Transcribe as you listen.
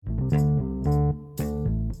I'm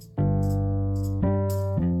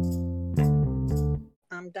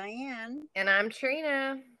Diane. And I'm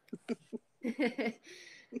Trina. Yeah.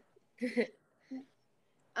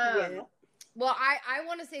 Well, I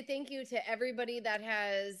want to say thank you to everybody that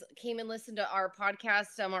has came and listened to our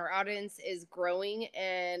podcast. Our audience is growing,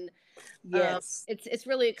 and Yes. it's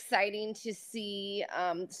really exciting to see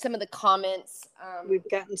some of the comments. We've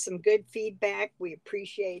gotten some good feedback. We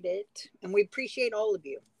appreciate it. And we appreciate all of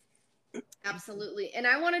you. Absolutely. And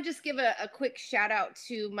I want to just give a quick shout out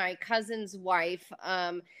to my cousin's wife.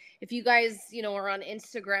 If you guys, are on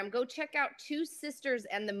Instagram, go check out Two Sisters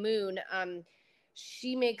and the Moon.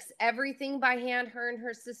 She makes everything by hand, her and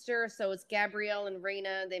her sister. So it's Gabrielle and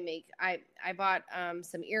Raina. I bought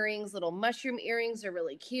some earrings, little mushroom earrings. They're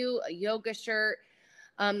really cute. A yoga shirt.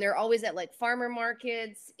 They're always at like farmer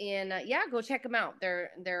markets, and go check them out.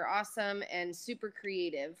 They're awesome and super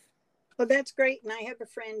creative. Well, that's great. And I have a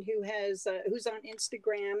friend who's on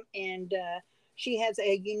Instagram, and she has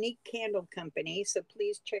a unique candle company. So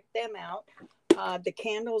please check them out. The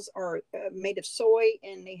candles are made of soy,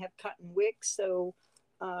 and they have cotton wicks, so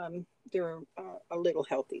they're a little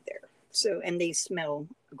healthy there. So, and they smell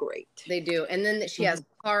great. They do. And then she has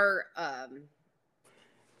car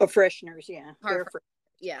fresheners, yeah.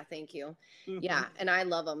 Yeah, thank you. Yeah, and I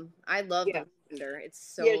love them. I love the lavender. It's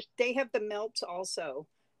so. Yeah, they have the melts also,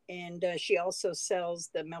 and she also sells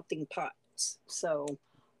the melting pots. So.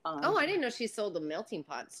 I didn't know she sold the melting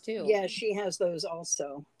pots too. Yeah, she has those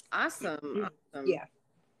also. Awesome. Yeah.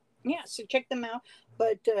 So check them out.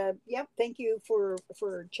 But thank you for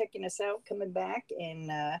checking us out, coming back,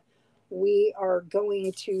 and we are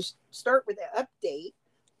going to start with an update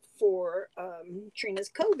for Trina's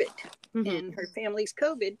COVID and her family's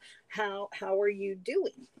COVID. How are you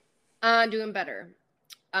doing? Doing better.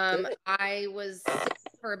 I was sick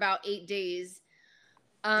for about 8 days.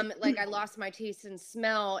 Like I lost my taste and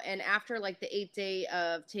smell, and after like the 8th day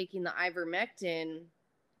of taking the ivermectin,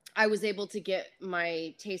 I was able to get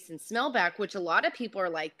my taste and smell back, which a lot of people are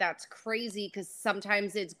like, that's crazy, because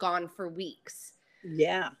sometimes it's gone for weeks.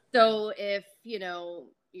 Yeah. So if,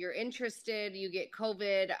 you're interested, you get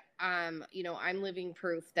COVID, I'm living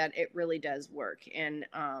proof that it really does work. And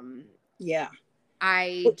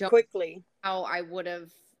I don't quickly know how I would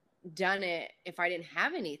have done it if I didn't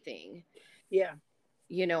have anything. Yeah.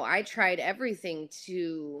 I tried everything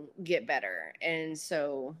to get better. And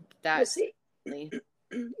so that's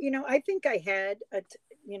I think I had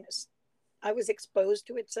I was exposed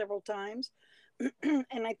to it several times,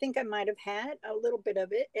 and I think I might have had a little bit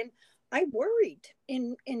of it, and I worried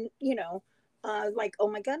in like, oh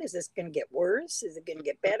my God, is this going to get worse? Is it going to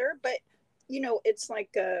get better? But it's like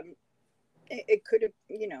it could have,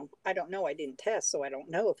 I don't know. I didn't test, so I don't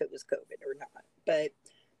know if it was COVID or not. But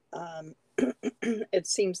it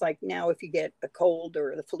seems like now if you get a cold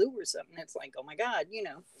or the flu or something, it's like, oh my God,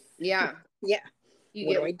 Yeah. Yeah.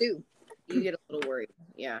 What do I do? You get a little worried.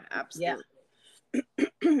 Yeah, absolutely. Yeah.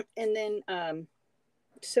 And then,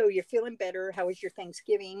 so you're feeling better. How was your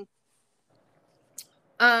Thanksgiving?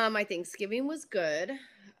 My Thanksgiving was good.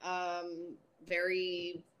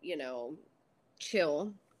 Very,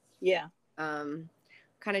 chill. Yeah. Kind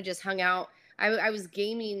of just hung out. I was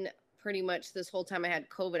gaming pretty much this whole time I had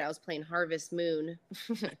COVID. I was playing Harvest Moon.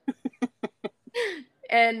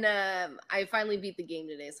 And I finally beat the game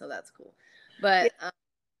today, so that's cool. But I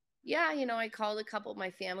called a couple of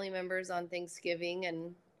my family members on Thanksgiving,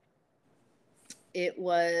 and it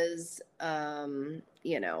was,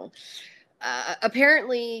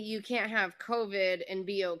 apparently you can't have COVID and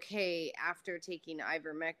be okay after taking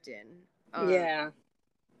ivermectin. Yeah.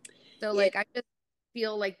 So, like, I just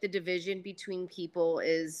feel like the division between people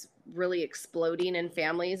is really exploding in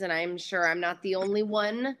families, and I'm sure I'm not the only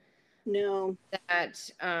one. No. That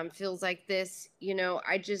feels like this.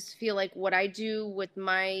 I just feel like what I do with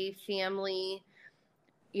my family,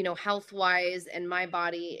 health-wise, and my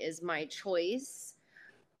body is my choice.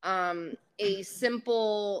 A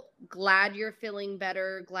simple, glad you're feeling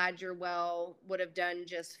better, glad you're well, would have done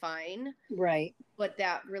just fine. Right. But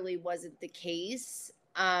that really wasn't the case.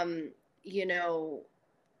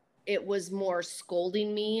 It was more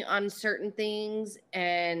scolding me on certain things,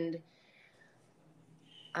 and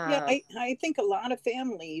I think a lot of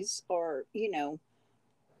families are,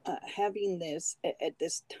 having this at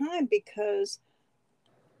this time because,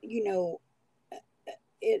 COVID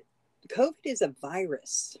is a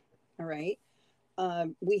virus. All right.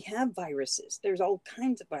 We have viruses. There's all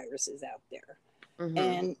kinds of viruses out there.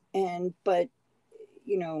 But,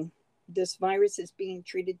 this virus is being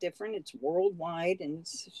treated different. It's worldwide, and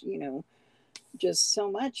it's, just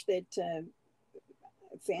so much that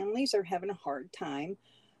families are having a hard time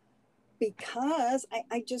because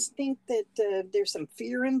I just think that there's some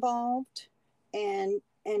fear involved, and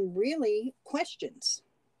really questions,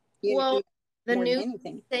 Well, the more than news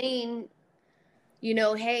anything. is saying,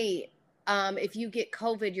 hey, if you get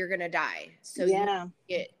COVID, you're gonna die. So you Yeah,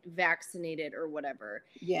 get vaccinated or whatever.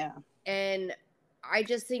 yeah, And I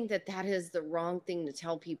just think that that is the wrong thing to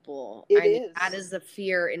tell people. it I mean, that is. is the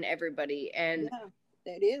fear in everybody. And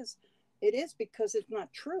Yeah, it is. It is because it's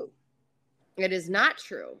not true. it is not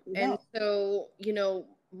true. And No. so,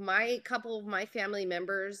 my couple of my family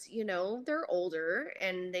members, they're older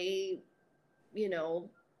and they, you know,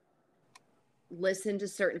 listen to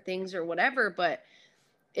certain things or whatever, but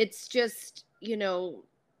it's just,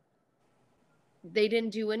 they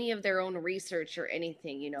didn't do any of their own research or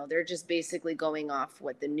anything, they're just basically going off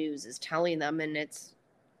what the news is telling them, and it's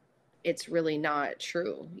really not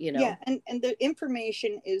true. Yeah, and the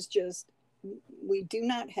information is just, we do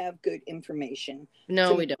not have good information No,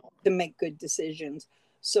 to we don't. to make good decisions.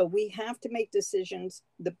 So we have to make decisions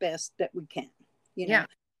the best that we can, you Yeah. know.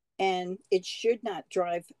 And it should not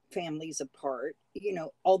drive families apart,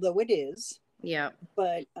 although it is, Yeah.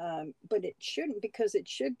 but it shouldn't, because it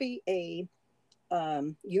should be a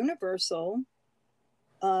universal.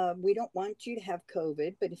 We don't want you to have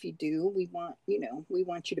COVID, but if you do, we want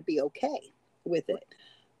you to be okay with it.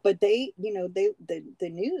 But the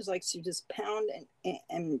news likes to just pound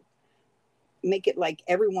and make it like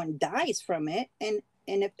everyone dies from it. And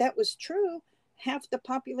if that was true, half the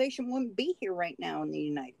population wouldn't be here right now in the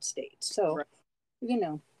United States. So, Right. you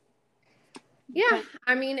know, Yeah,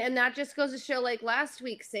 I mean, and that just goes to show, like last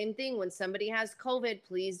week, same thing. When somebody has COVID,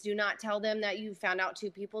 please do not tell them that you found out 2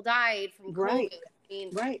 people died from right, COVID. I mean,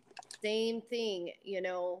 right, same thing.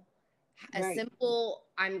 A right, simple,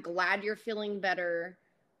 I'm glad you're feeling better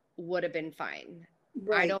would have been fine. I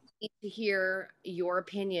right. don't need to hear your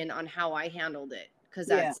opinion on how I handled it, because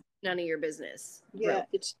Yeah, that's none of your business, really. yeah.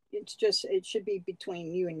 It's just, it should be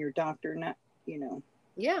between you and your doctor, not,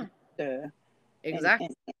 Yeah, uh, exactly.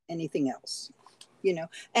 and anything else. you know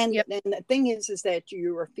and Yep. and the thing is that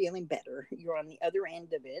you are feeling better, you're on the other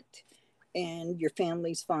end of it, and your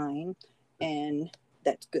family's fine, and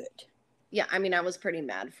that's good. Yeah, I mean, I was pretty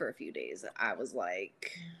mad for a few days. I was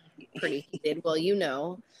like pretty heated. Well.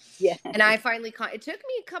 Yeah, And I finally it took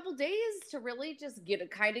me a couple days to really just get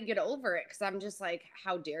over it, because I'm just like,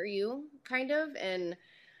 how dare you, kind of. And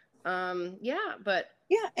yeah, but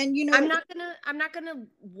yeah. And I'm not gonna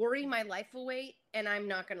worry my life away, and I'm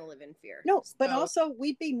not gonna live in fear. no, but So also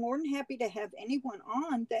we'd be more than happy to have anyone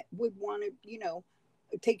on that would want to,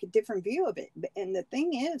 take a different view of it. And the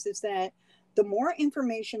thing is that the more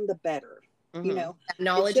information, the better. you know it's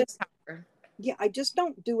knowledge is just, power. yeah, I just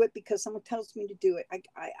don't do it because someone tells me to do it. I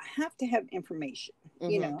have to have information,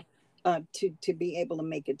 Hmm. to be able to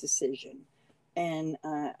make a decision.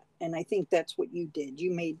 And I think that's what you did.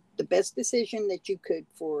 You made the best decision that you could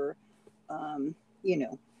for,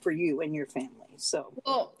 for you and your family. So,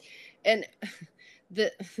 Well, and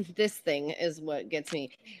the this thing is what gets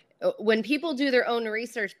me. When people do their own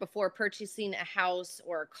research before purchasing a house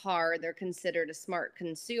or a car, they're considered a smart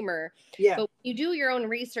consumer. yeah, But when you do your own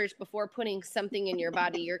research before putting something in your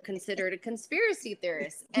body, you're considered a conspiracy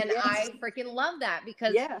theorist. And yes, I freaking love that,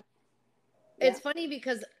 because yeah, yeah, it's funny,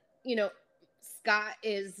 because, Scott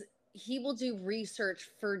he will do research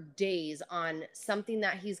for days on something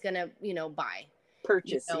that he's going to, buy, you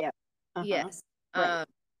purchase, know. yeah, uh huh, Yes. right,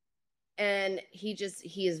 And he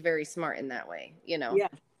is very smart in that way. yeah,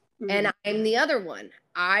 hmm, And I'm the other one.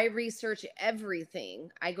 I research everything.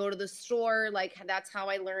 I go to the store, like that's how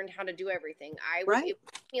I learned how to do everything. right. It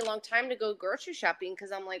took me a long time to go grocery shopping,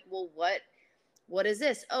 because I'm like, well, what is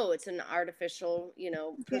this? Oh, it's an artificial, Yeah,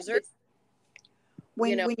 preserve,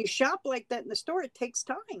 you know. when you shop like that in the store, it takes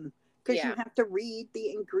time because you Yeah. have to read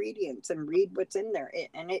the ingredients and read what's in there,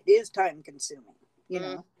 and it is time consuming. you Mm,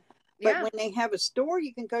 know but yeah. when they have a store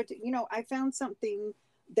you can go to, I found something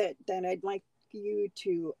that I'd like you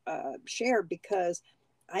to share, because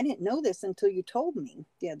I didn't know this until you told me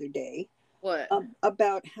the other day, What?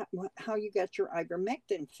 about how you got your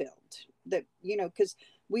ivermectin filled. That, because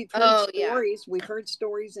Oh, yeah. we've heard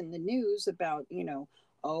stories in the news about,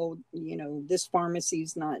 oh, this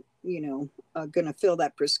pharmacy's not, going to fill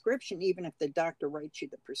that prescription even if the doctor writes you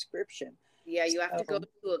the prescription. Yeah, you have to go So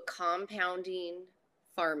to a compounding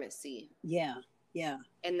pharmacy, yeah, yeah,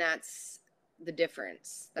 and that's the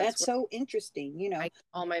difference. That's that's where so interesting. I get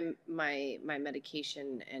all my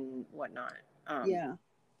medication and whatnot. Yeah,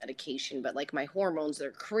 Medication, but like my hormones,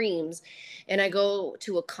 they're creams, and I go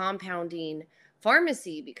to a compounding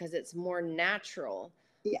pharmacy because it's more natural.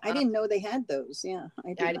 yeah, I Um, didn't know they had those. Yeah, I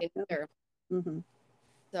did I not didn't know. either. Hmm.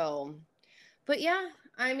 So, but yeah,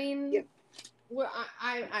 I mean, Yeah. well,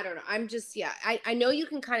 I don't know. I'm just, yeah. I know you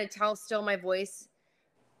can kind of tell still my voice.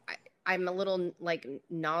 I, I'm a little like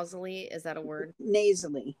nasally. Is that a word?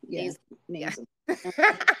 Nasally. Yeah. Nasal. Yeah. Nasal.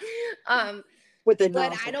 um, With a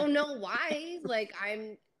but I nozzle. don't know why. Like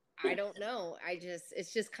I don't know.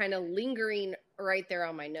 It's just kind of lingering right there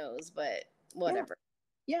on my nose, but Yeah. whatever.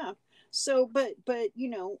 Yeah. So, but but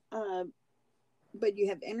you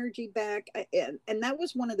have energy back, and that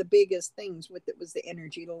was one of the biggest things with it was the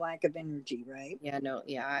energy, the lack of energy, right? Yeah, no,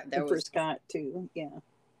 yeah, You there was, first got to, yeah.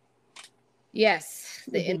 yes,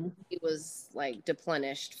 the Hmm. energy was like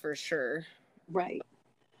deplenished for sure. Right.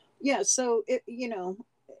 Yeah. So it,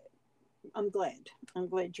 I'm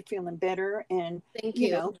glad you're feeling better, and Thank you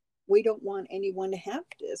you. know, we don't want anyone to have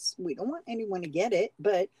this. We don't want anyone to get it,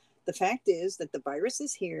 but the fact is that the virus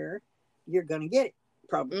is here. You're going to get it Mm,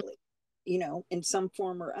 probably, in some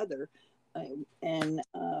form or other. And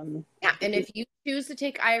yeah, and if you choose to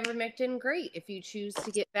take ivermectin, great. If you choose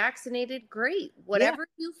to get vaccinated, great. yeah, Whatever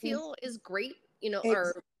you feel is great, ex-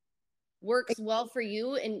 or works well for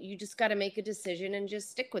you, and you just got to make a decision and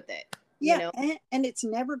just stick with it. You yeah, know, and it's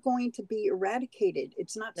never going to be eradicated.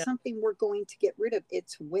 It's not no, something we're going to get rid of.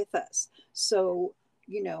 It's with us. So,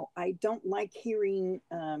 I don't like hearing,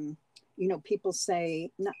 people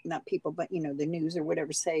say, not people, but the news or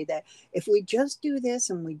whatever, say that if we just do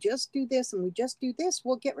this and we just do this and we just do this,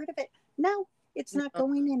 we'll get rid of it. No, it's not no,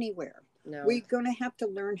 going anywhere. no. We're going to have to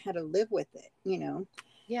learn how to live with it.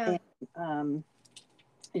 Yeah. And um,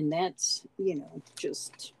 and that's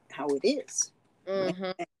just how it is.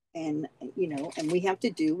 Mm-hmm. And we have to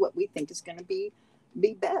do what we think is going to be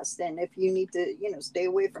best. And if you need to stay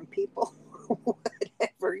away from people,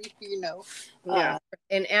 whatever, Yeah. uh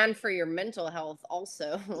And for your mental health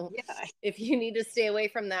also. yeah, If you need to stay away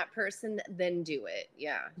from that person, then do it.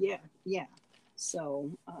 Yeah. yeah, yeah.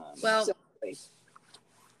 So Well, anyway,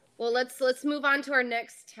 well, let's move on to our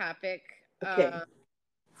next topic. okay,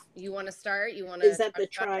 You want to start? You want is to that talk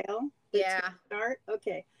the about it? trial that's going Yeah. to start?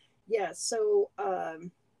 Okay. Yeah. So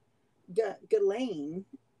Ghislaine,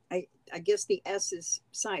 I guess the S is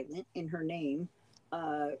silent in her name.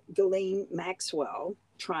 Ghislaine Maxwell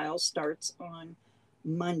trial starts on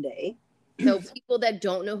Monday. So people that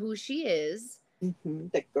don't know who she is,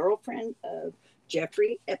 The girlfriend of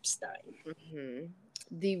Jeffrey Epstein. hmm,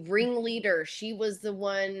 the ringleader, she was the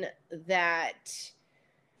one that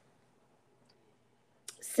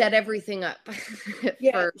set everything up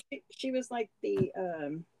Yeah, for. she was like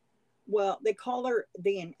well, they call her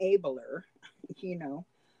the enabler, you know,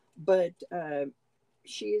 but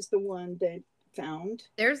she is the one that found.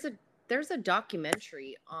 There's a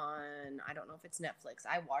documentary on, I don't know if it's Netflix.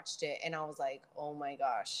 I watched it and I was like, oh my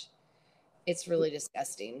gosh, it's really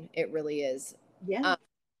disgusting. It really is. Yeah, Um,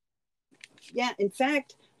 yeah. In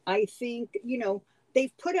fact, I think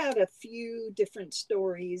they've put out a few different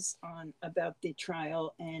stories on about the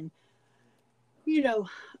trial, and you know,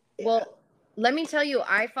 well, let me tell you,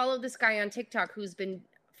 I follow this guy on TikTok who's been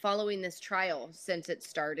following this trial since it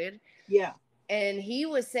started, yeah, and he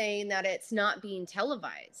was saying that it's not being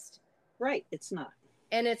televised. right. It's not.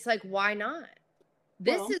 And it's like, why not?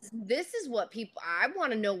 Well, This is what people, I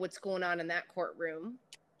want to know what's going on in that courtroom.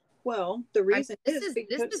 the I mean, reason is this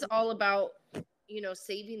because is all about,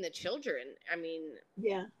 saving the children. I mean,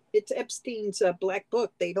 yeah, it's Epstein's black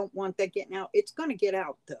book. They don't want that getting out. It's going to get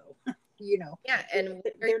out though. you know, yeah, and whether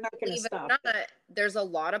you they're not going to believe it or stop not, it. there's a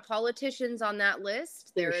lot of politicians on that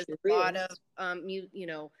list. There There is sure a lot is. of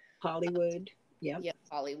uh, Hollywood. Yep. yeah,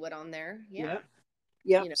 Hollywood on there. Yeah. Yep.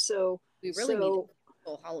 Yep. You know, So, we really need to so,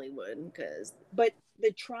 go Hollywood because but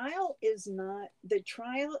the trial is not. The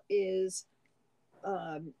trial is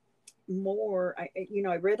um, more.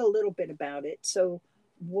 I read a little bit about it. So,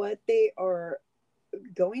 what they are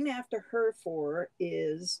going after her for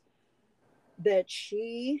is that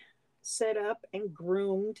she set up and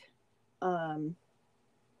groomed um,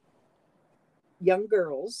 young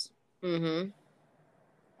girls mm-hmm.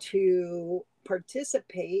 to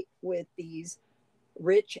participate with these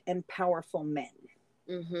rich and powerful men,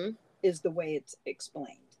 Mm-hmm. is the way it's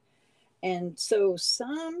explained. And so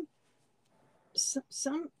some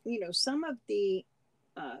of the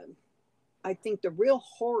uh, I think the real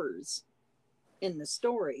horrors in the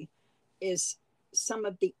story is some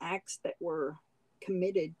of the acts that were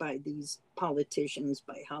committed by these politicians,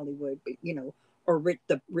 by Hollywood, but or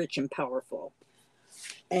the rich and powerful.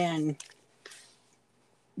 And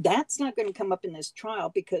that's not going to come up in this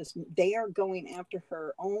trial because they are going after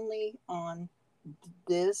her only on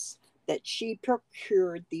this, that she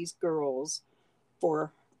procured these girls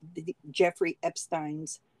for Jeffrey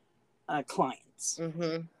Epstein's clients.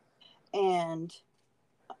 Mm-hmm. And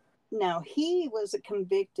Now he was a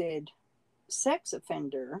convicted sex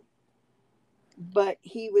offender, but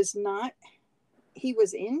he was not. He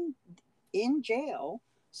was in jail,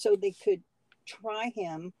 so they could try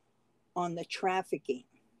him on the trafficking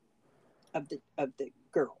of the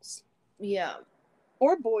girls Yeah.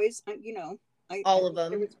 or boys. I All of think there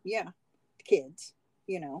them. was, yeah, kids.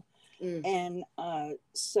 You know, Mm. and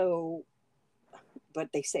so,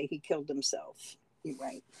 but they say he killed himself. You're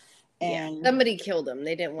right, Yeah. and Somebody killed him.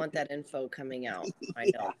 They didn't want that info coming out. I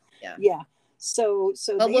yeah, know. Yeah. yeah. So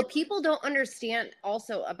But they what people don't understand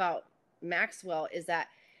also about Maxwell is that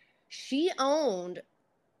she owned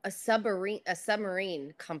a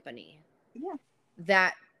submarine company yeah.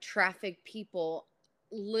 that trafficked people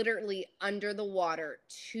literally under the water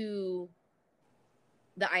to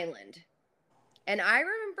the island. And I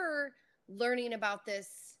remember learning about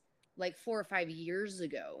this like 4 or 5 years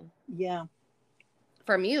ago Yeah,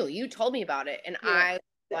 from you. You told me about it, and yeah. I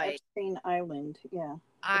The like Epstein Island. Yeah, it's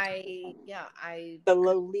I yeah the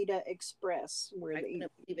Lolita Express where I they.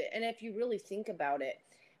 couldn't believe it. And if you really think about it,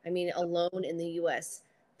 I mean, alone in the US,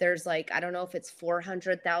 there's like, I don't know if it's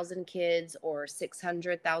 400,000 kids or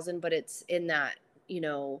 600,000, but it's in that, you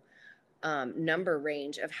know, number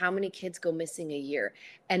range of how many kids go missing a year.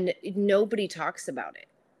 And nobody talks about it.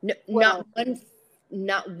 No, Well,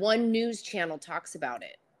 not one news channel talks about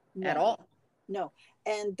it at no, all. no,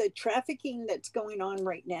 and the trafficking that's going on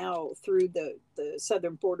right now through the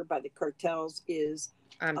southern border by the cartels is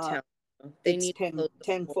I'm uh, telling you, they it's need to close the border.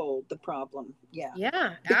 tenfold the problem. Yeah,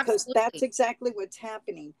 Yeah, because that's absolutely. exactly what's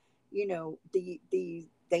happening.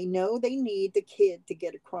 They know they need the kid to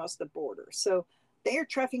get across the border, so they are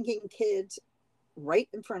trafficking kids right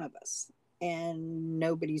in front of us, and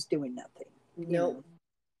nobody's doing nothing. you Nope. know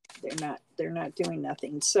they're not doing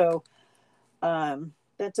nothing. So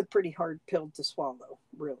that's a pretty hard pill to swallow,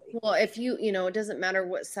 really. Well, if it doesn't matter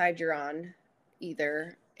what side you're on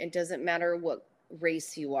either. It doesn't matter what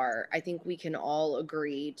race you are. I think we can all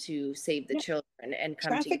agree to save the Yeah, children and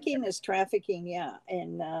come trafficking together. is trafficking, yeah.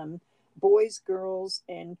 And boys, girls,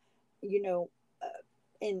 and you know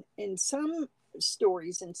in some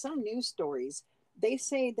stories, in some news stories, they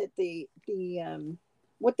say that the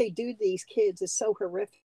what they do to these kids is so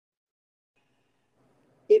horrific,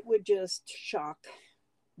 it would just shock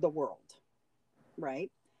the world,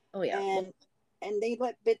 right? Oh yeah. Well, And they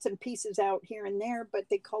let bits and pieces out here and there, but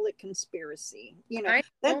they call it conspiracy. I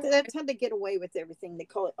know. That's how they get away with everything. They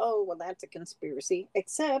call it, oh well, that's a conspiracy.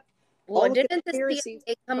 Except Well, all the didn't the conspiracies,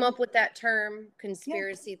 CIA come come, up with that term, yeah,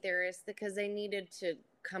 conspiracy theorist, because they needed to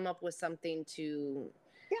come up with something to,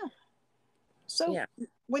 yeah. So yeah.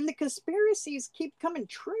 when the conspiracies keep coming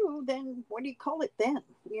true, then what do you call it then?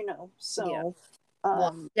 Yeah. So Well,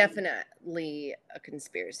 um, definitely a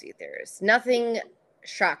conspiracy theorist. Nothing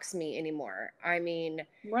shocks me anymore. I mean,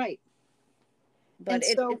 right. but And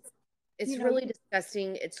so it's you know, really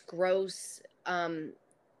disgusting. It's gross. And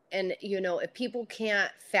if people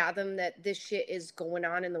can't fathom that this shit is going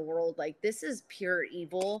on in the world, like this is pure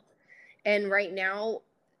evil. And right now,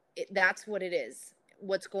 that's what it is.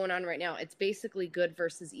 What's going on right now? It's basically good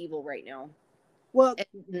versus evil right now. well,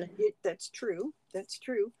 And that's true. That's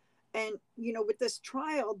true. And with this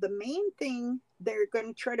trial, the main thing they're going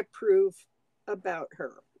to try to prove about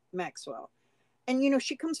her, Maxwell, and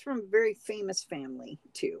she comes from a very famous family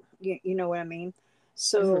too. You know what I mean? mhm.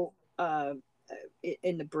 So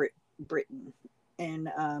in the Britain, and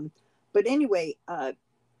but anyway,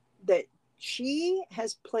 that she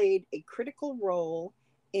has played a critical role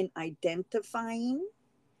in identifying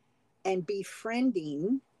and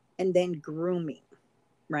befriending and then grooming,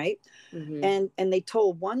 right? Mhm. And they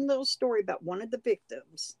told one little story about one of the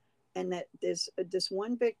victims, and that this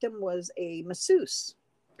one victim was a masseuse.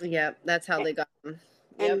 Yep, that's how they got them.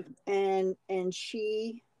 and Yep.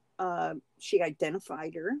 she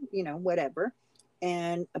identified her, whatever,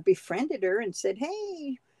 and befriended her and said,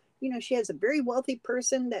 hey, she has a very wealthy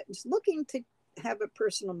person that was looking to have a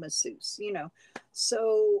personal masseuse,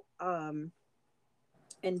 so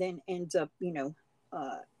and then ends up,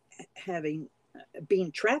 having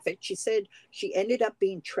being trafficked. She said she ended up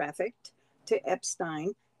being trafficked to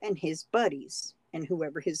Epstein and his buddies and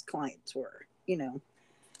whoever his clients were,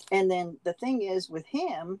 and then the thing is with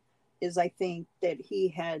him is I think that he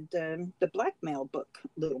had the blackmail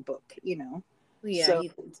little book, Yeah, so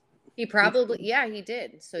he probably, yeah, he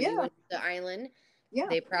did. So you yeah, went to the island. yeah,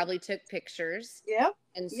 They probably took pictures. yeah,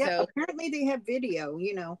 And yeah. so, Apparently they have video,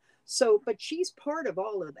 so but she's part of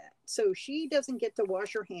all of that, so she doesn't get to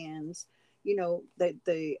wash her hands. That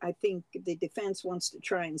the I think the defense wants to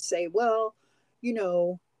try and say, well, you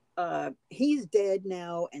know he's dead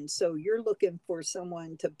now, and so you're looking for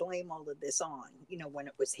someone to blame all of this on, when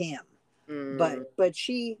it was him. Mm. But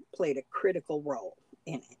she played a critical role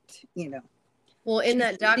in it. Well, in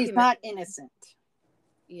that She's document, not innocent.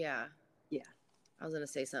 yeah. Yeah. I was gonna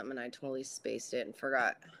say something and I totally spaced it and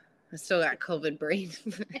forgot. I still got COVID brain.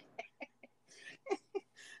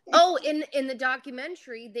 Oh, in the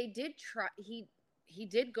documentary, they did try. He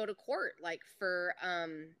did go to court, like for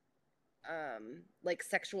like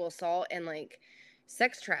sexual assault and like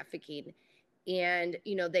sex trafficking, and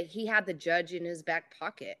that he had the judge in his back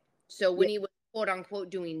pocket. So when Yeah. he was quote unquote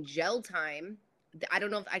doing jail time, I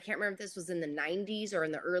don't know if I can't remember if this was in the 90s or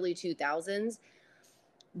in the early 2000s,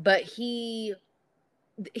 but he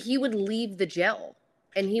would leave the jail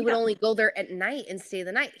and he would Yeah. only go there at night and stay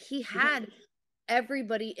the night. He had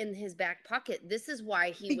everybody in his back pocket. This is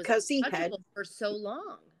why he was Because he had, untouchable for so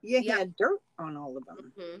long. he Yeah. had dirt on all of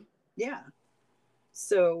them. Mhm. Yeah.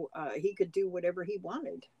 So he could do whatever he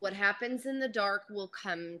wanted. What happens in the dark will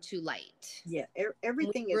come to light. Yeah. We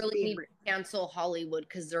Everything is really being need to cancel Hollywood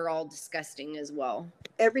because they're all disgusting as well.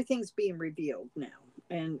 everything's being revealed now,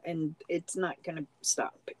 and it's not going to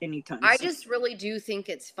stop anytime I soon. just really do think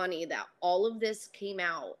it's funny that all of this came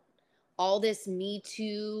out, all this Me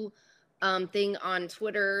Too thing on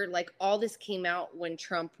Twitter, like all this came out when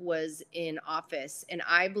Trump was in office, and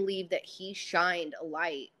I believe that he shined a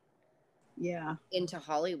light Yeah. into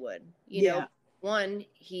Hollywood. Yeah. One,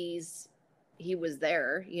 he was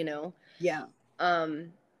there. Yeah.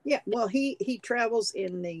 Um, Yeah. Well, he travels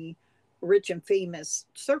in the rich and famous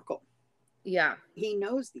circle. yeah. He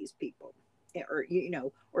knows these people, or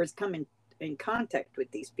is coming in contact with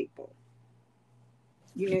these people.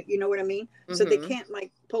 You know what I mean? So they Mm-hmm. can't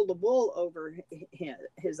like pull the wool over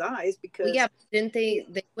his eyes Well, because yeah, didn't he,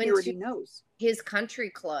 they he went to already knows. his country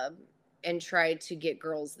club and tried to get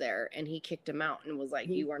girls there, and he kicked them out and was like,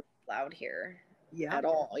 He, "You aren't allowed here yeah. at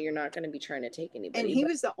all. You're not going to be trying to take And anybody." he But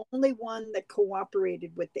was the only one that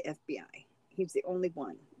cooperated with the FBI. He's the only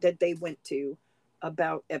one that they went to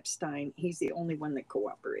about Epstein. He's the only one that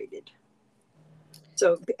cooperated.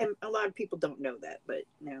 So, and a lot of people don't know that, but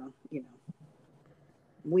now,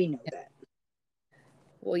 we know that.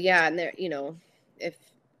 well, yeah, and there, if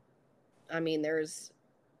there's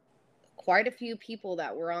quite a few people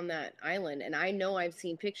that were on that island, and I know I've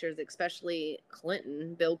seen pictures, especially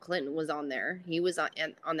Bill Clinton was on there. He was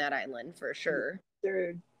on that island for sure.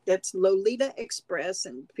 That's Lolita Express,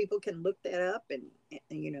 and people can look that up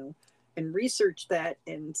and research that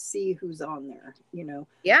and see who's on there.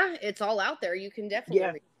 Yeah, it's all out there. You can definitely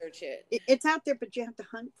Yeah, research it. it's out there, but you have to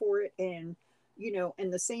hunt for it, and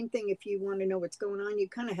the same thing. If you want to know what's going on, you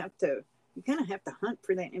kind of have to hunt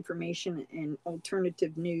for that information and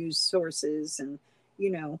alternative news sources, and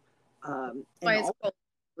Why it's called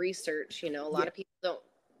research. A lot Yeah. of people don't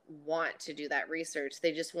want to do that research.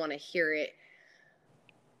 They just want to hear it,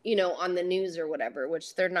 on the news or whatever,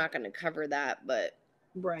 which they're not going to cover that. But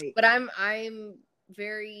right. I'm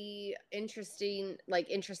very interested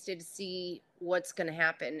to see what's going to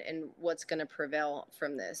happen and what's going to prevail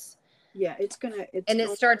from this. Yeah, it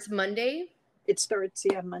starts Monday. It starts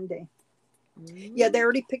Monday. Yeah, they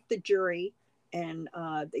already picked the jury, and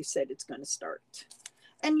they said it's going to start.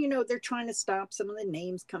 And they're trying to stop some of the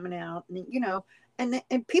names coming out,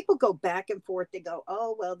 and people go back and forth. They go,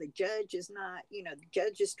 oh well, the judge is not, the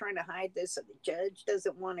judge is trying to hide this, or the judge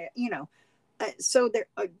doesn't want to, so their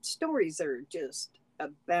stories are just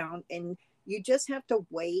abound, and you just have to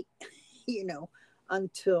wait,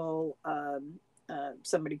 until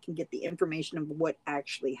somebody can get the information of what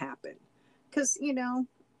actually happened, because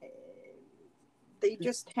they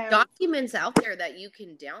just have documents out there that you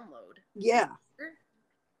can download. Yeah.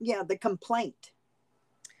 The complaint.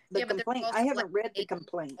 But complaint. I haven't read the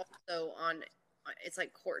complaint. So it's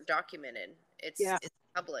like court documented. It's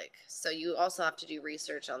public, so you also have to do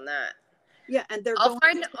research on that. Yeah, and I'll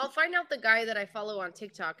find out the guy that I follow on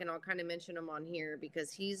TikTok, and I'll kind of mention him on here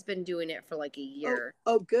because he's been doing it for like a year.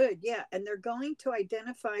 Oh, good. Yeah, and they're going to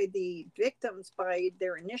identify the victims by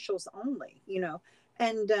their initials only.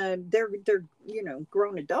 And they're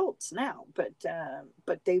grown adults now, but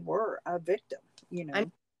they were a victim.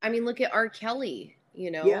 Look at R. Kelly.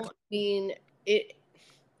 Yeah.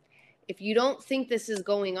 If you don't think this is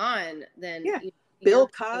going on, then Bill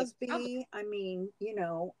Cosby.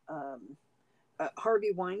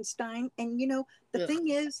 Harvey Weinstein, and the thing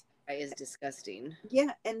is disgusting. Yeah,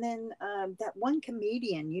 and then that one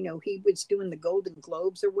comedian, he was doing the Golden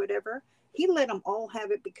Globes or whatever. He let them all have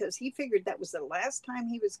it because he figured that was the last time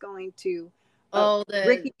he was going to.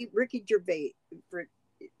 Ricky Gervais.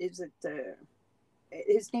 Is it?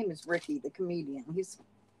 His name is Ricky, the comedian. He's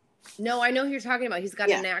No, I know who you're talking about. He's got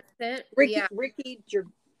Yeah, an accent. Ricky Yeah.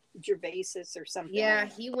 Gervaisis or something. I Yeah, don't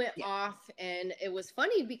know. he went Yeah, off, and it was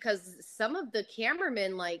funny because some of the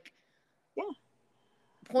cameramen like yeah.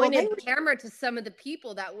 Well, they pointed were. the camera to some of the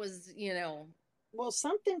people that was, Well,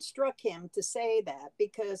 something struck him to say that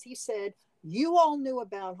because he said, "You all knew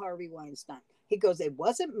about Harvey Weinstein." He goes, "It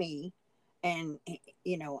wasn't me." And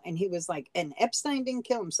and he was like, and Epstein didn't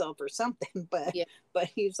kill himself or something, yeah, but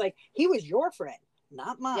he was like, he was your friend,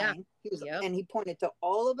 not yeah, mine. He was, yep, and he pointed to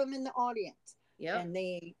all of them in the audience, yep, and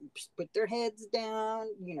they put their heads down.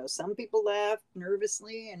 Some people laughed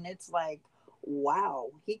nervously, and it's like, wow,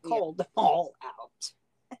 he yeah. called them all out,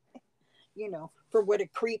 for what a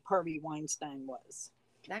creep Harvey Weinstein was.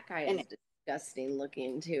 That guy And is disgusting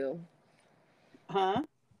looking too. huh?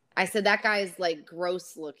 I said that guy is like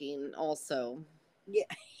gross looking also. Yeah,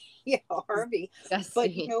 yeah, Harvey. But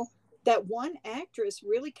Disgusting. that one actress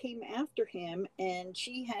really came after him, and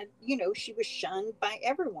she had, she was shunned by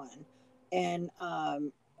everyone, and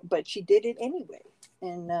but she did it anyway.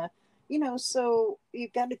 And so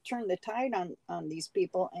you've got to turn the tide on these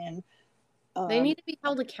people, and They um, need to be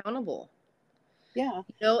held accountable. yeah,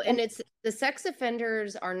 And and it's the sex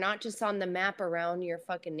offenders are not just on the map around your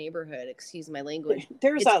fucking neighborhood, excuse my language.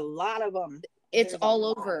 there's It's a lot of them. it's There's a all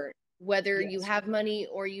lot. over, whether you Yes, have money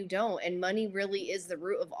or you don't. And money really is the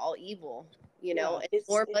root of all evil, yeah, And the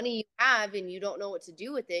more money you have and you don't know what to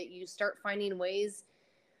do with it, you start finding ways.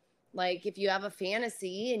 Like if you have a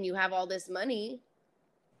fantasy and you have all this money,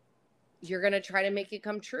 you're going to try to make it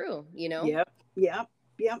come true. yep, yep,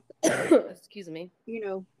 yep. Excuse me.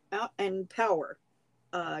 And power.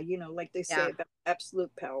 Like they say Yeah. about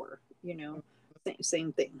absolute power.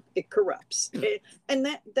 Same thing. It corrupts, and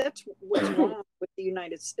that's what's wrong with the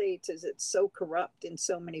United States is it's so corrupt in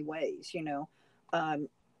so many ways. Um,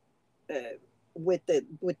 uh, with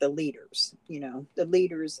the leaders. The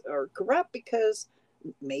leaders are corrupt because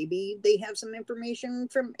maybe they have some information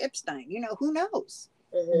from Epstein. Who knows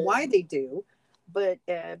Mhm. why they do, but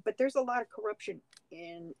there's a lot of corruption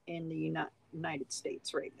in the United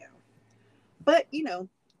States right now. But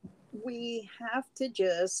we have to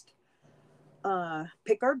just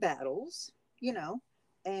pick our battles, you know,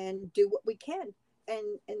 and do what we can.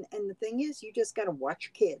 And the thing is, you just got to watch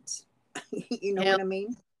your kids. You know Hell, what I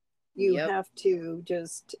mean? You yep. have to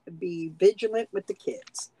just be vigilant with the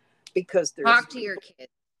kids because there's Talk to your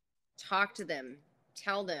kids. Talk to them.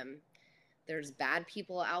 Tell them there's bad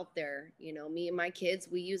people out there. Me and my kids,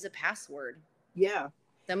 we use a password. yeah,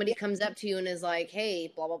 Somebody yeah, comes up to you and is like,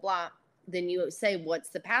 "Hey, blah blah blah." Then you say, "What's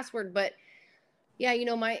the password?" But yeah,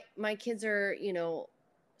 my kids are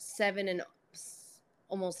 7 and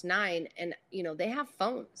almost 9, and they have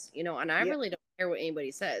phones. And I yeah, really don't care what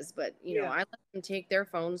anybody says, but yeah, I let them take their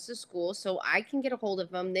phones to school so I can get a hold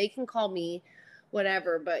of them. They can call me,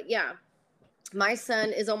 whatever. But yeah, my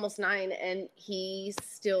son is almost 9, and he's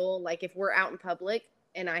still like, if we're out in public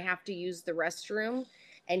and I have to use the restroom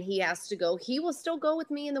and he has to go, he will still go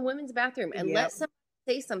with me in the women's bathroom and let yep, somebody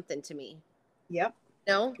say something to me. yep,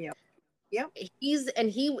 No, yep, yep,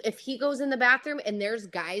 he if he goes in the bathroom and there's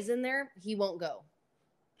guys in there, he won't go.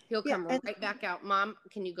 He'll yeah. come And right back out. Mom,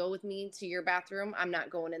 can you go with me to your bathroom? I'm not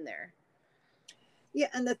going in there. yeah,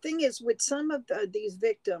 and the thing is, with some of these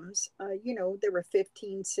victims, they were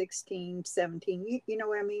 15, 16, 17, you know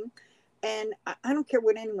what I mean? And I don't care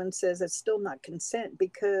what anyone says, it's still not consent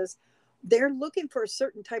because they're looking for a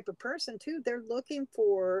certain type of person too. They're looking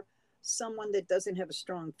for someone that doesn't have a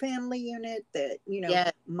strong family unit, that,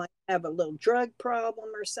 Yeah, might have a little drug problem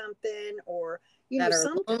or something, or, that are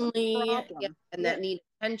some kind of lonely, yeah, problem. and Yeah, that need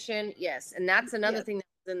attention. Yes, and that's another yeah, thing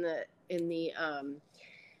that's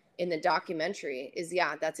in the documentary is,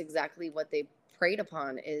 yeah, that's exactly what they preyed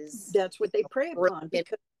upon is that's what they prey upon broken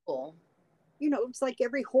because, people. it's like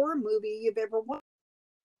every horror movie you've ever watched.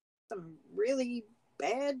 Some really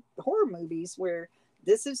bad horror movies where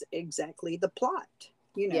this is exactly the plot.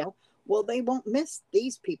 Yeah, Well, they won't miss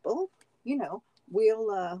these people. You know,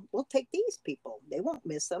 we'll take these people. They won't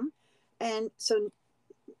miss them. And so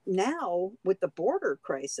now with the border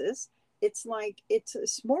crisis, it's like it's a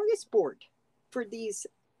smorgasbord for these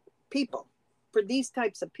people, for these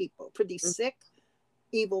types of people, for these it sick,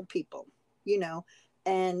 evil people. You know,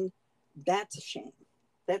 and that's a shame.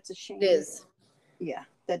 That's a shame. is. Yeah,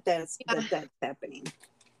 that's Yeah, that's happening.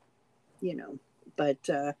 you know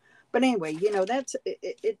but anyway, that's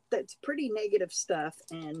that's pretty negative stuff,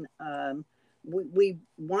 and we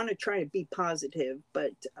want to try to be positive,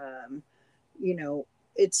 but you know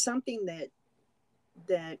it's something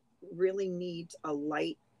that really needs a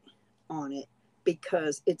light on it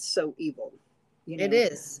because it's so evil you it know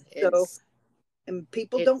is. so It's and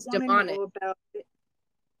people don't it's want to demonic. know about it.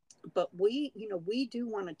 but we do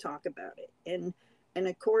want to talk about it. And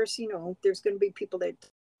of course, there's going to be people that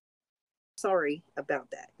sorry about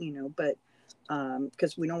that, but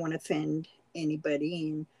because we don't want to offend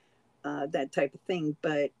anybody and that type of thing,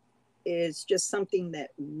 but it's just something that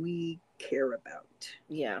we care about.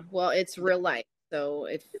 Yeah. Well, it's real life. So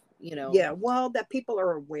if, Yeah, well, that people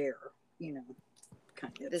are aware,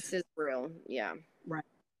 kind of. this is real. Yeah. Right.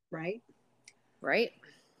 Right. Right.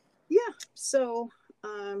 Yeah. So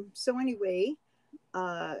anyway,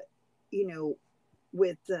 uh,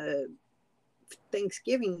 with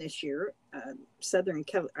Thanksgiving this year, Southern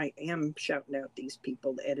Cal, I am shouting out these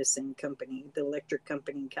people, the Edison Company, the electric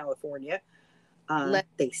company in California. Let's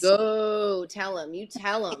They suck. go. Tell them. You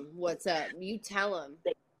tell them what's up. You tell them.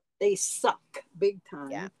 They suck big Yeah.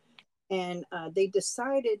 time. And they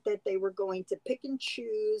decided that they were going to pick and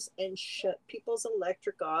choose and shut people's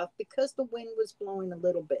electric off because the wind was blowing a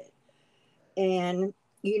little bit. And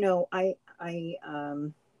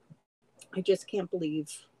I just can't believe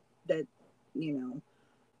that you know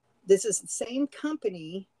this is the same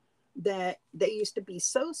company that they used to be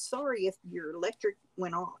so sorry if your electric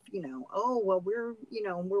went off. Oh well, we're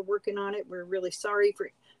working on it. We're really sorry for.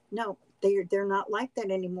 No, they're not like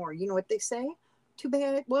that anymore. You know what they say? Too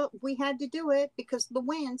bad. Well, we had to do it because of the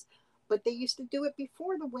winds, but they used to do it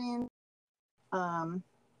before the wind. Um,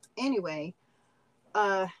 anyway,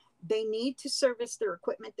 uh, they need to service their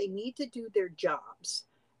equipment. They need to do their jobs,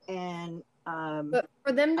 and But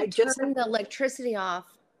for them to I just turn the electricity off,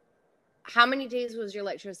 how many days was your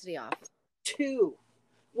electricity off? 2.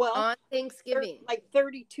 Well, On Thanksgiving. like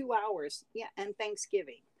 32 hours. Yeah, and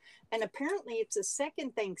Thanksgiving. And apparently it's the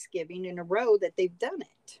second Thanksgiving in a row that they've done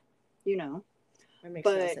it, That makes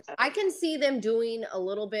no but sense. I can see them doing a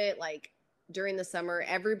little bit like during the summer.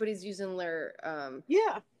 Everybody's using their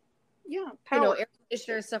yeah, power. air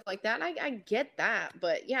conditioner and stuff like that. I get that,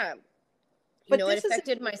 but yeah, But it this is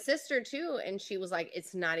affected my sister too, and she was like,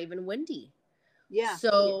 "It's not even windy." yeah,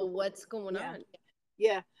 So what's going yeah, on?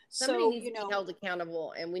 yeah. Somebody So, needs to be held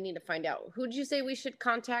accountable, and we need to find out. Who did you say we should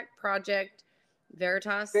contact? Project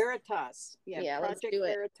Veritas? Veritas. Yeah, Yeah, let's Project do it.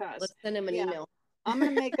 Veritas. Let's send him an Yeah. email. I'm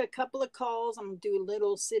going to make a couple of calls. I'm going to do a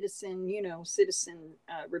little citizen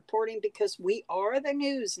reporting because we are the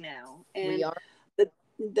news now. We And are.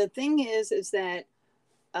 the thing is that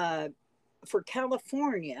uh, for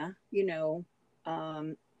California,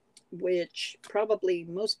 which probably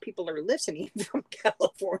most people are listening from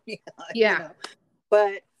California, Yeah.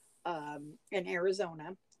 but in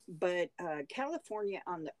Arizona, but California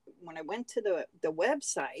when I went to the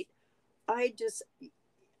website, I just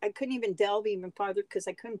I couldn't even delve even farther because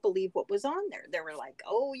I couldn't believe what was on there. They were like,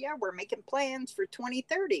 "Oh yeah, we're making plans for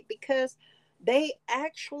 2030," because they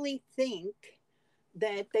actually think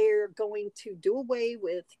that they're going to do away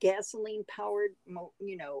with gasoline powered,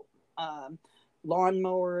 um,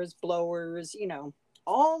 lawnmowers, blowers,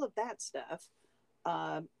 all of that stuff,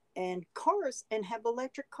 and cars, and have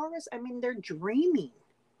electric cars. I mean, they're dreaming.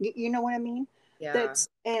 You know what I mean? Yeah.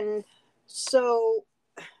 And so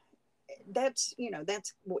that's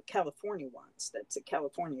what California wants. That's a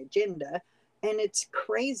California agenda, and it's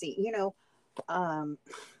crazy. Um,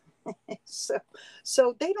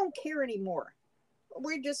 so they don't care anymore.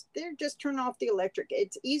 They're just turning off the electric.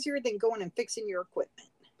 It's easier than going and fixing your equipment.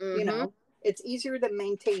 Mm-hmm. It's easier than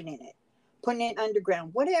maintaining it, putting it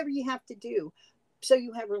underground, whatever you have to do, so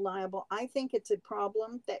you have reliable. I think it's a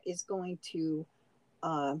problem that is going to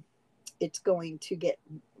it's going to get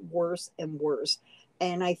worse and worse.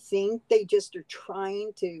 And I think they just are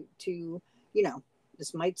trying to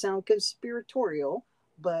this might sound conspiratorial,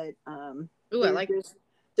 but Ooh, I like.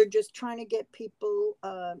 they're just trying to get people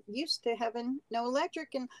used to having no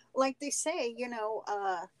electric. And like they say, you're going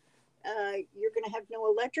to have no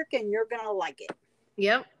electric and you're going to like it.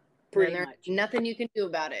 Yep. Pretty there's much. nothing you can do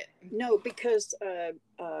about it. No, because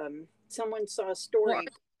someone saw a story. Well,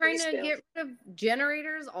 trying to get rid of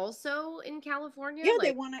generators also in California. Yeah,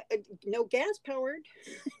 they want to no gas powered,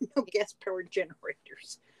 no gas powered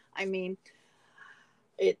generators. I mean,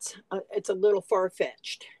 it's a little far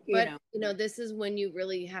fetched, but this is when you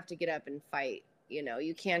really have to get up and fight.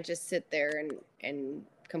 You can't just sit there and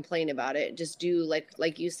complain about it. Just do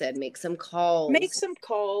like you said, make some calls.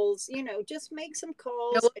 Just make some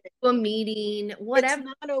calls. Go to a meeting, whatever.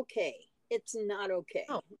 It's not okay.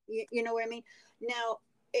 Oh. You know what I mean? Now,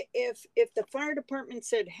 if the fire department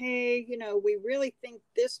said, hey, we really think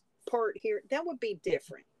this part here, that would be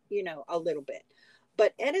different, a little bit.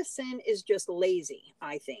 But Edison is just lazy,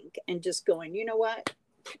 I think, and just going, you know what?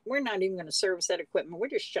 We're not even going to service that equipment. We're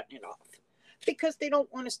just shutting it off because they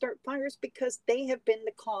don't want to start fires because they have been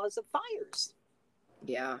the cause of fires.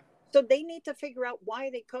 Yeah. So they need to figure out why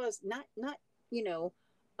they cause not you know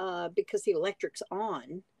because the electric's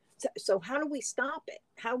on. So how do we stop it?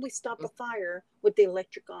 How do we stop a fire with the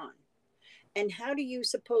electric on? And how do you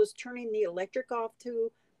suppose turning the electric off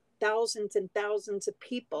to thousands and thousands of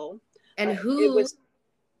people? And It who was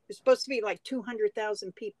supposed to be like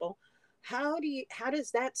 200,000 people. How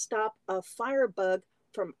does that stop a firebug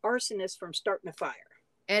from arsonists from starting a fire?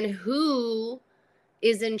 and who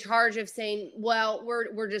is in charge of saying, well,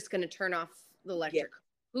 we're just going to turn off the Yeah, electric?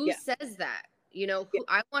 Who yeah, says that? You know, yeah. who,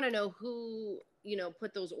 I want to know who,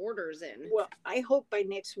 put those orders in. Well, I hope by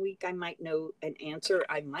next week I might know an answer.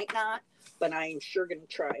 I might not, but I'm sure going to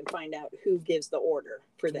try and find out who gives the order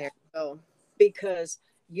for There that. you go. Because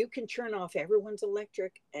you can turn off everyone's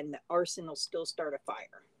electric and the arson will still start a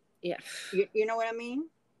fire. Yeah. You know what I mean?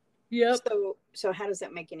 Yep. So how does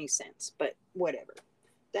that make any sense? But whatever.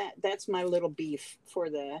 That's my little beef for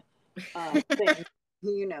the thing.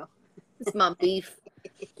 You know, It's my beef.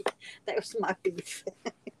 that was my beef.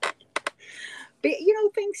 But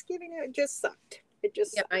Thanksgiving it just sucked. It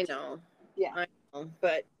just Yeah, sucked. I know. Yeah, I know.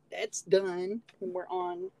 but that's done, and we're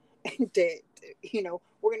on. And we're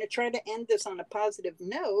going to try to end this on a positive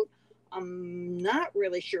note. I'm not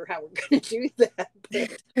really sure how we're going to do that,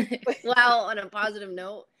 but Well, on a positive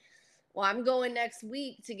note, well, I'm going next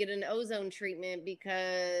week to get an ozone treatment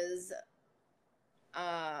because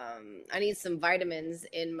I need some vitamins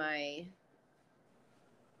in my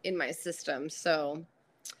system. So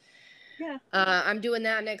yeah, I'm doing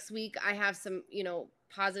that next week. I have some,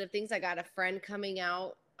 positive things. I got a friend coming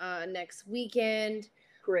out next weekend.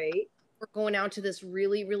 great. We're going out to this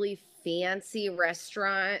really, really fancy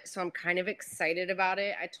restaurant. So I'm kind of excited about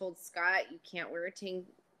it. I told Scott, you can't wear a tank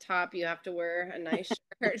top. You have to wear a nice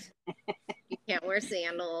shirt. You can't wear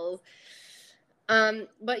sandals.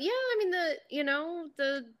 But yeah, I mean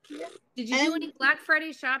did you do any Black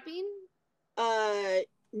Friday shopping?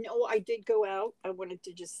 No, I did go out. I wanted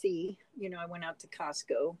to just see, I went out to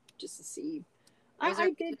Costco just to see.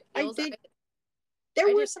 I did.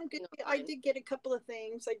 There were some good. I did get a couple of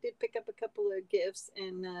things. I did pick up a couple of gifts,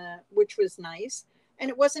 and which was nice. And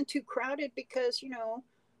it wasn't too crowded because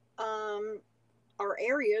um, our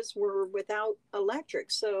areas were without electric.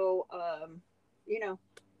 So you know,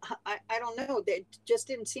 I don't know. It just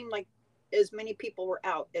didn't seem like as many people were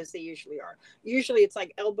out as they usually are. Usually, it's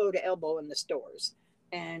like elbow to elbow in the stores,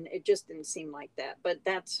 and it just didn't seem like that. But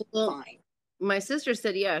that's fine. My sister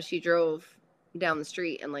said, yeah, she drove down the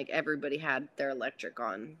street and like everybody had their electric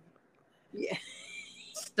on. Yeah.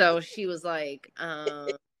 So she was like,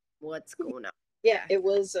 what's going on? Yeah, it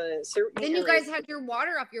was certainly. Then you guys had your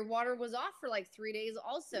water off. Your water was off for like 3 days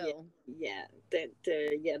also. Yeah,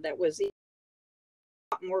 that was a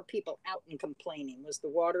lot more people out and complaining was the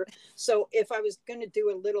water. So if I was going to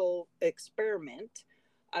do a little experiment,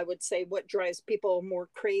 I would say what drives people more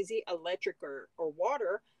crazy, electric or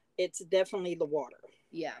water? It's definitely the water.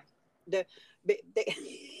 Yeah. They,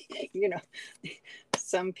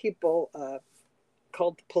 some people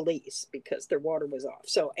called the police because their water was off.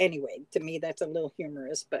 So anyway, to me that's a little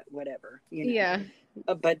humorous, but whatever. Yeah.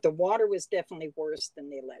 But the water was definitely worse than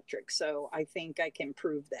the electric. So I think I can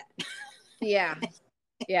prove that. Yeah.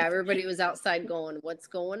 Yeah. Everybody was outside going, what's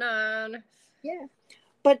going on? Yeah.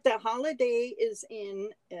 But the holiday is in,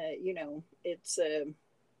 it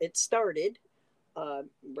started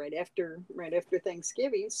right after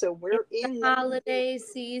Thanksgiving. So we're in the holiday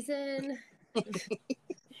season.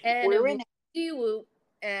 And we're in it. Whoop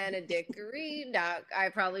and a dickory dock. I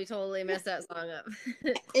probably totally messed that song up.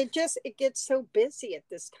 It gets so busy at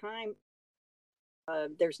this time.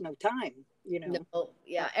 There's no time, No,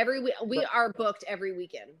 yeah. Every week we are booked every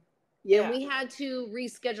weekend. Yeah. And we had to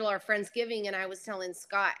reschedule our Friendsgiving, and I was telling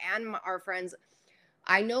Scott and our friends,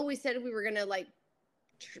 I know we said we were gonna like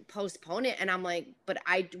postpone it, and I'm like, but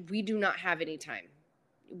we do not have any time.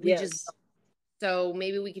 We just so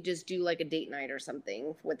maybe we could just do like a date night or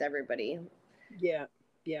something with everybody. Yeah.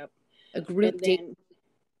 A group date.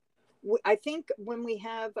 I think when we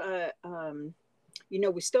have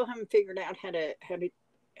we still haven't figured out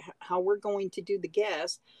how we're going to do the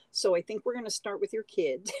guests. So I think we're going to start with your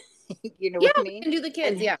kids. What I mean? We can do the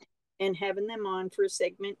kids, and having them on for a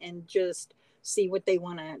segment and just see what they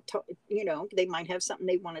want to talk. They might have something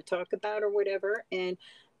they want to talk about or whatever, and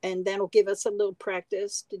that'll give us a little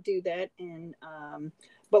practice to do that. And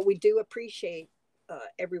but we do appreciate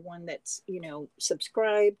everyone that's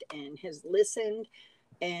subscribed and has listened,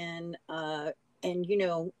 and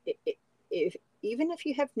if even if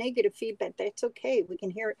you have negative feedback, that's okay. We can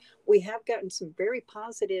hear it. We have gotten some very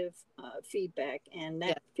positive feedback, and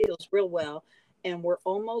that feels real well. And we're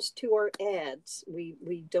almost to our ads.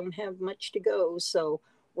 We don't have much to go, so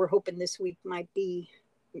we're hoping this week might be,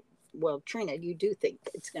 well, Trina, you do think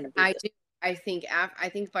it's going to be I this? do. I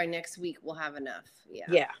think by next week we'll have enough. Yeah.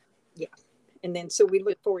 Yeah, yeah. And then so we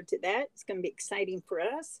look forward to that. It's going to be exciting for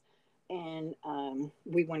us. And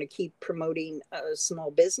we want to keep promoting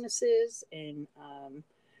small businesses and,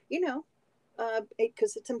 you know,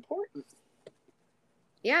 because it's important.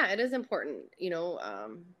 Yeah, it is important,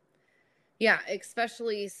 yeah,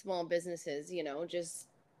 especially small businesses, just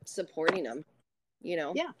supporting them, you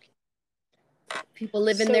know, Yeah. people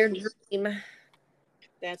living So their dream.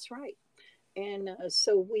 that's right. And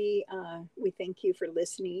so we thank you for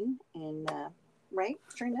listening. And right,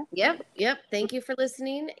 Trina? Yep. Thank you for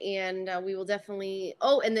listening. And we will definitely,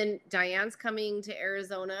 oh, and then Diane's coming to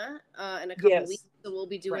Arizona in a couple weeks. Yes. So we'll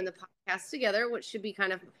be doing Right. the podcast together, which should be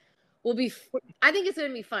kind of, will be, I think it's going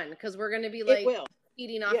to be fun because we're going to be It like will.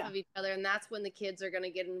 feeding off Yeah. of each other. And that's when the kids are going to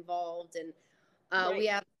get involved. And we Right.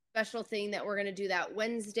 have a special thing that we're going to do that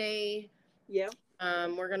Wednesday. Yeah.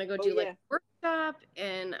 We're going to go Oh do like yeah. a workshop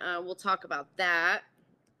and we'll talk about that.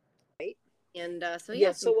 Right. And so, Yeah.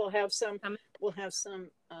 yeah, So some we'll have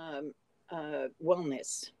some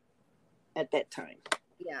wellness at that time.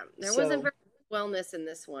 yeah, there wasn't So very much wellness in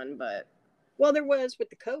this one, but well, there was with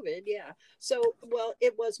the COVID. Yeah. So well,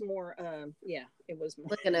 it was more. Yeah, it was more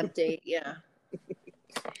like an update. Yeah.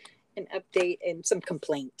 an update and some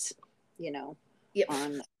complaints. You know, Yep.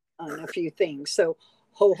 on a few things. So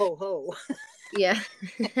ho ho ho. Yeah.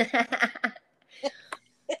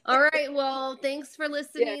 All right. Well, thanks for Yeah.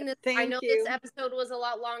 listening. I Thank know this you. episode was a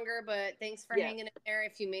lot longer, but thanks for Yeah. hanging in there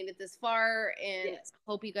if you made it this far. And Yes.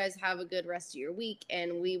 hope you guys have a good rest of your week.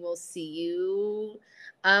 And we will see you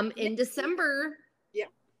in December. Yeah.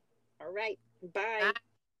 All right. Bye. Bye.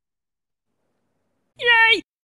 Yay!